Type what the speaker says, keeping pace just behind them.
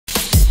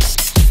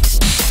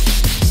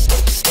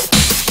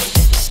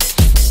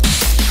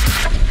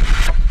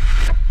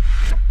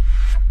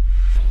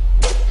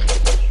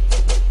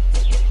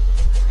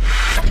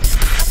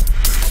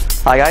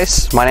Hi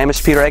guys, my name is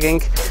Peter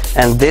Egging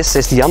and this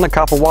is the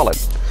Undercover wallet.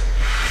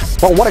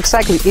 Well, what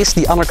exactly is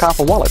the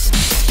Undercover wallet?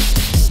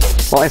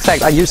 Well, in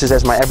fact, I use this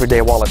as my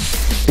everyday wallet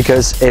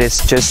because it is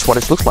just what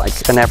it looks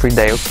like, an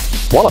everyday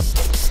wallet.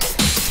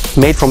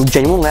 Made from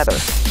genuine leather,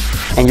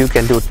 and you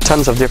can do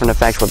tons of different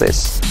effects with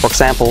this. For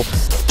example,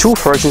 2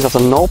 versions of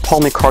the no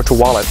palming cartoon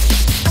wallet.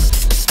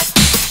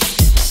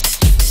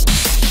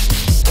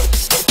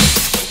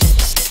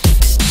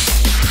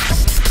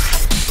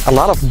 A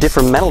lot of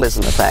different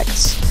mentalism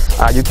effects.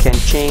 You can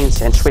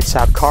change and switch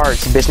out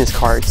cards, business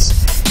cards.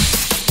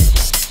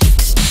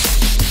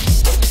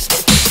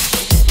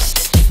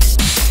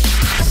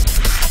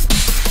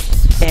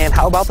 And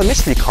how about the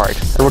mystery card?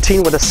 A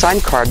routine where the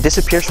signed card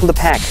disappears from the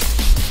pack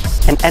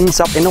and ends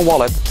up in a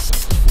wallet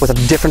with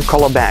a different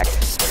color bag.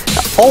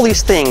 Now, all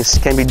these things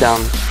can be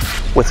done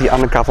with the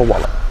Undercover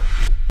wallet.